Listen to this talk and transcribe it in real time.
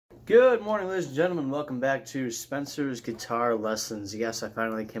Good morning, ladies and gentlemen. Welcome back to Spencer's Guitar Lessons. Yes, I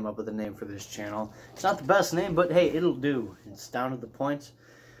finally came up with a name for this channel. It's not the best name, but hey, it'll do. It's down to the point.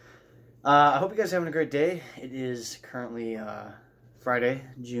 I hope you guys are having a great day. It is currently Friday,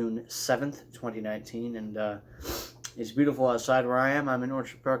 June 7th, 2019, and it's beautiful outside where I am. I'm in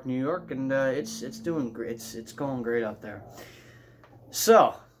Orchard Park, New York, and it's doing great. It's going great out there.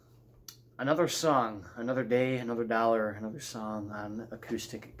 So, another song, another day, another dollar, another song on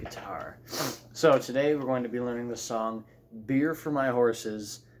acoustic guitar. So today we're going to be learning the song Beer for My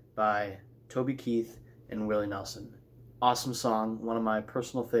Horses by Toby Keith and Willie Nelson. Awesome song, one of my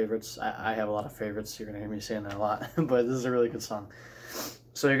personal favorites. I have a lot of favorites, you're going to hear me saying that a lot, but this is a really good song.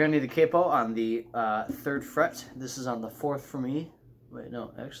 So you're going to need the capo on the 3rd fret. This is on the 4th for me. Wait,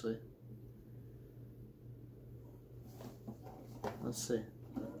 no, actually. Let's see.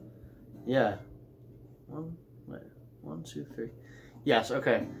 Yeah. One, two, three. Yes,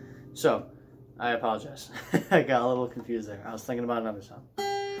 okay. So, I apologize. I got a little confused there. I was thinking about another song.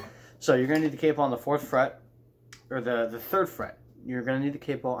 So, you're going to need the capo on the 4th fret, or the 3rd fret. You're going to need the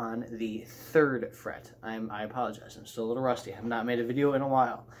capo on the 3rd fret. I apologize. I'm still a little rusty. I have not made a video in a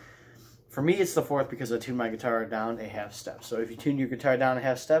while. For me, it's the 4th because I tune my guitar down a half step. So, if you tune your guitar down a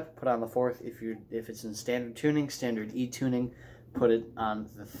half step, put on the 4th. If it's in standard tuning, standard E tuning, put it on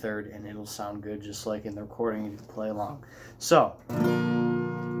the 3rd and it'll sound good just like in the recording. You can play along. So,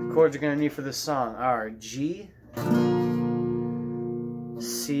 the chords you're going to need for this song are G,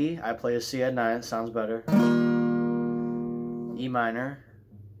 C, I play a C at 9, it sounds better, E minor,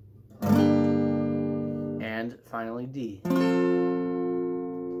 and finally D.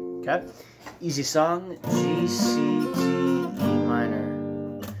 Okay? Easy song, G, C, D, E minor.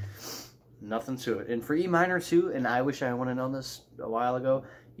 Nothing to it. And for E minor too, and I wish I would have known this a while ago,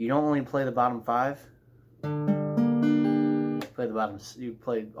 you don't only play the bottom 5. You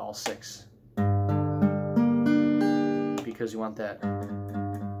play all 6. Because you want that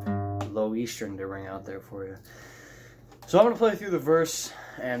low E string to ring out there for you. So I'm going to play through the verse,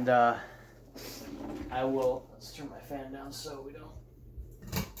 and I will, let's turn my fan down so we don't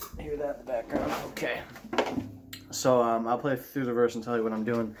hear that in the background. Okay. So I'll play through the verse and tell you what I'm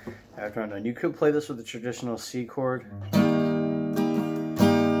doing after I'm done. You could play this with the traditional C chord,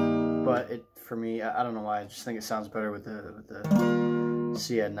 but for me, I don't know why. I just think it sounds better with the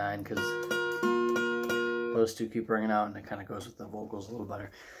C at 9 because those two keep ringing out and it kind of goes with the vocals a little better.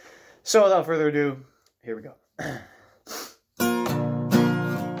 So without further ado, here we go.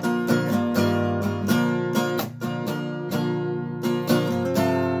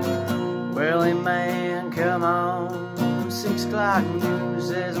 Well, hey man, come on, 6 o'clock news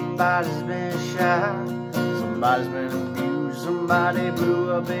says somebody's been shot, somebody's been abused, somebody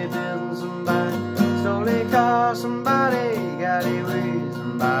blew up a building, somebody stole a car, somebody got away,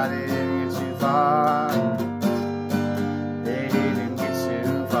 somebody didn't get too far, they didn't get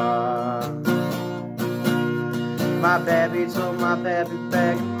too far. My pappy told my pappy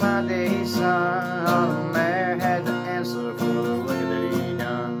back in my day, son, all the mayor had to answer for the work that he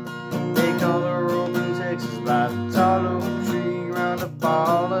done. They call the rope in Texas by the tall oak tree, round up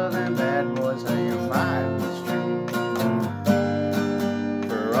all of them bad boys hanging by the street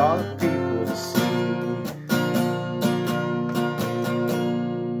for all the people to see.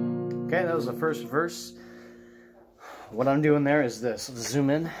 Okay, that was the first verse. What I'm doing there is this. Let's zoom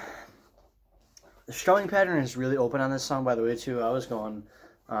in. The strumming pattern is really open on this song, by the way, too. I was going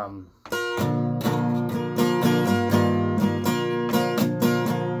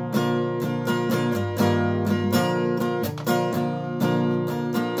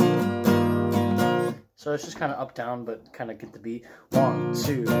so it's just kind of up down, but kind of get the beat. 1,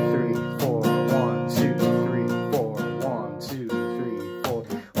 2, 3, 4. 1, 2, 3, 4. 1, 2, 3, 4.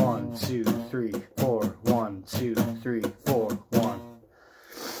 1, 2, 3, 4. 1, 2, 3, 4. 1.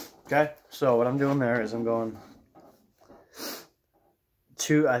 Okay, so what I'm doing there is I'm going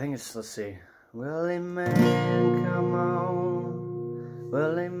 2. I think it's, let's see. Well, hey man, come on.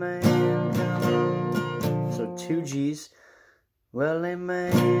 Well, hey man, come on. So 2 G's. Well, hey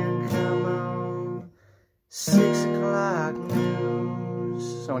man, come on. 6 o'clock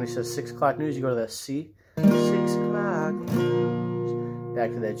news. So when he says 6 o'clock news, you go to that C. 6 o'clock news.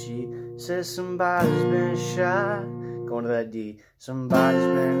 Back to that G. Says somebody's been shot. Going to that D. Somebody's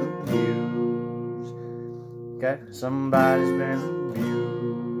been abused. Okay? Somebody's been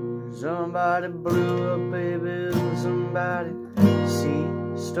abused. Somebody blew up a building. Somebody C.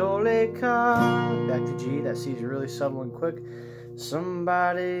 Stole a car. Back to G. That C is really subtle and quick.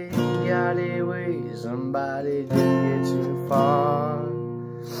 Somebody got away, somebody didn't get too far.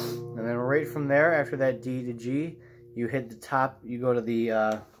 And then right from there, after that D to G, you hit the top, you go to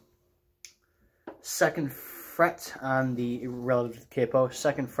the 2nd fret on the, relative to the capo,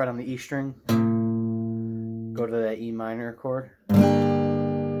 2nd fret on the E string, go to that E minor chord.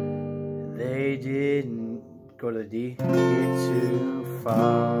 They didn't go to the D, get too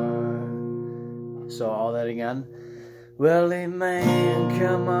far. So all that again. Well, hey man,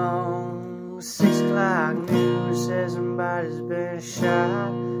 come on, 6 o'clock news says somebody's been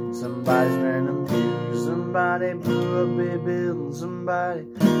shot, somebody's been abused, somebody blew up a building, somebody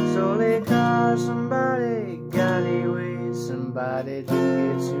stole a car, somebody got away, somebody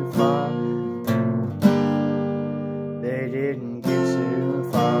didn't get too far. They didn't get too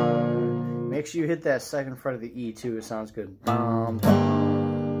far. Make sure you hit that 2nd fret of the E too, it sounds good. Bum,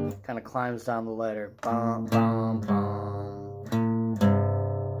 bum. Kind of climbs down the ladder. Bum, bum, bum.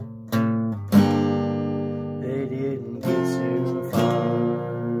 They didn't get too far.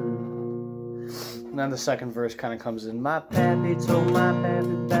 And then the 2nd verse kind of comes in. My pappy told my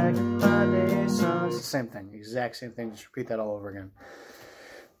pappy back in my day, son. It's the same thing, exact same thing. Just repeat that all over again.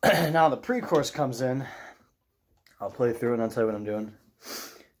 Now the pre-chorus comes in. I'll play through it and I'll tell you what I'm doing.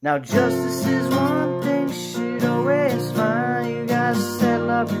 Now justice is one thing you should always find. You gotta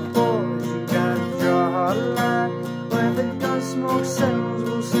settle up your boys, you gotta draw a line. When the gun smoke settles,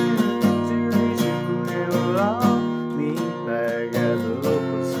 we'll sing a victory tune, and we'll all meet back at the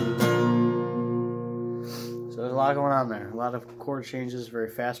local saloon. So there's a lot going on there. A lot of chord changes, very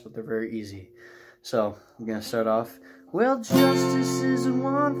fast, but they're very easy. So I'm gonna start off. Well, justice is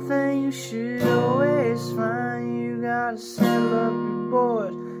one thing you should always find. You gotta settle up your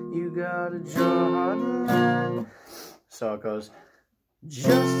boys, you gotta draw a line. So it goes.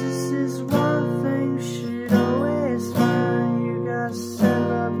 Justice is one thing you should always find. You gotta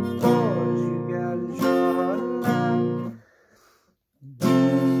settle up your boys, you gotta draw a line. D,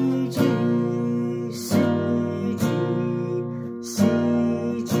 G, C, G, C,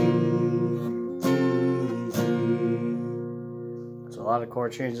 G, D, G. So a lot of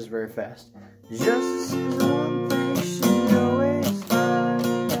chord changes very fast. Justice is one thing you should always find.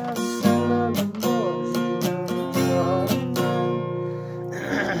 You gotta settle up your boys, you gotta draw a line.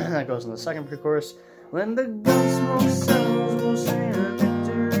 That goes in the 2nd pre-chorus. When the gun smoke settles, we'll sing a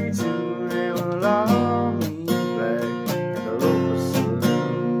victory tune, and we'll all meet back at the local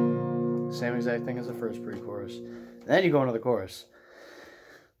saloon. Same exact thing as the 1st pre-chorus. Then you go into the chorus.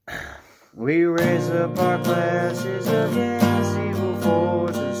 We raise up our glasses against evil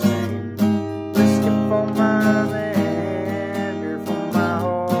forces, singing whiskey for my men, beer for my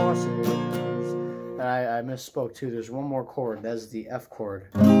horses. And I misspoke too. There's one more chord. That's the F chord.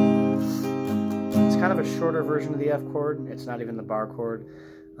 It's kind of a shorter version of the F chord. It's not even the bar chord.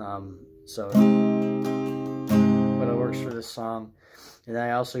 But it works for this song. And then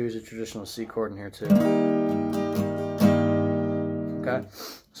I also use a traditional C chord in here too. Okay,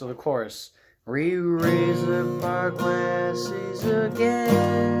 so the chorus. We raise up our glasses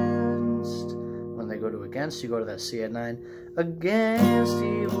against. When they go to against, you go to that C at 9. Against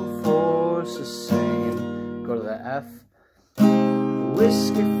evil forces, singing. Go to the F.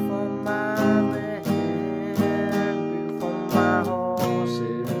 Whiskey for my men, beer for my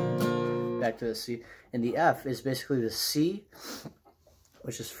horses. Back to the C. And the F is basically the C,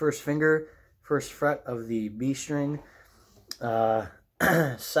 which is 1st finger, 1st fret of the B string.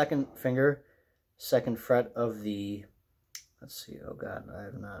 2nd finger, 2nd fret of the, let's see, oh god, I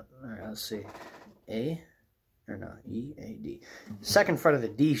have not, alright, let's see, A, or no, E, A, D. 2nd fret of the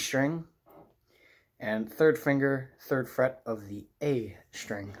D string, and 3rd finger, 3rd fret of the A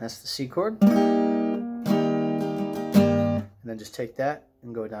string. That's the C chord. And then just take that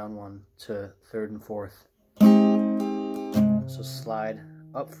and go down 1 to 3rd and 4th. So slide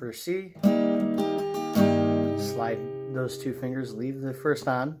up for C, slide those 2 fingers, leave the 1st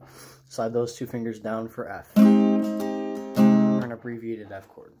on, slide those 2 fingers down for F. Or an abbreviated F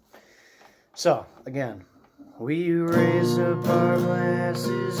chord. So, again, we raise up our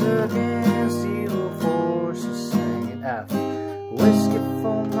glasses against evil forces, singing F. Whiskey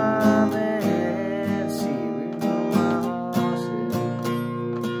for my men, C, we for my horses.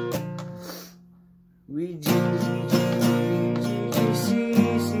 We G, G, G, G, G, C,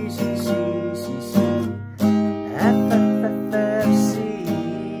 C, C, C, C, C.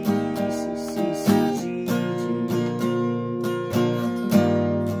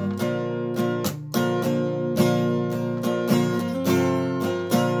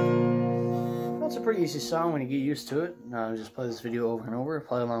 Pretty easy song when you get used to it. Just play this video over and over.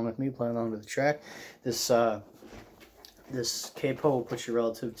 Play along with me. Play along with the track. This capo will put you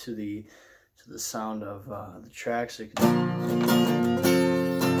relative to the sound of the track, so you can.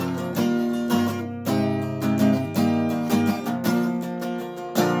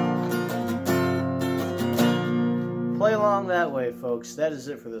 along that way, folks. That is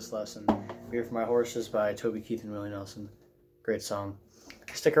it for this lesson. Beer for My Horses by Toby Keith and Willie Nelson. Great song.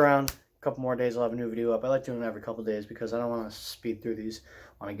 Stick around. A couple more days, I'll have a new video up. I like doing it every couple days because I don't want to speed through these.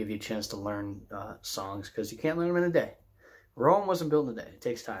 I want to give you a chance to learn songs because you can't learn them in a day. Rome wasn't built in a day. It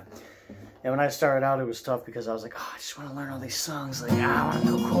takes time. And when I started out, it was tough because I was like, oh, I just want to learn all these songs. Like, I want to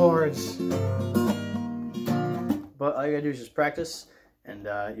know chords. But all you gotta do is just practice, and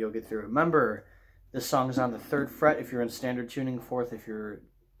you'll get through it. Remember, this song is on the 3rd fret if you're in standard tuning, 4th if you're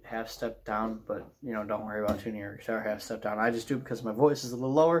half step down. But, you know, don't worry about tuning your guitar half step down. I just do it because my voice is a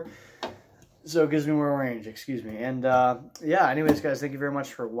little lower, so it gives me more range, excuse me. And, yeah, anyways, guys, thank you very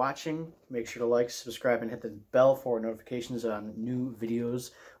much for watching. Make sure to like, subscribe, and hit the bell for notifications on new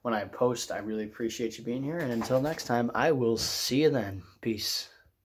videos when I post. I really appreciate you being here, and until next time, I will see you then. Peace.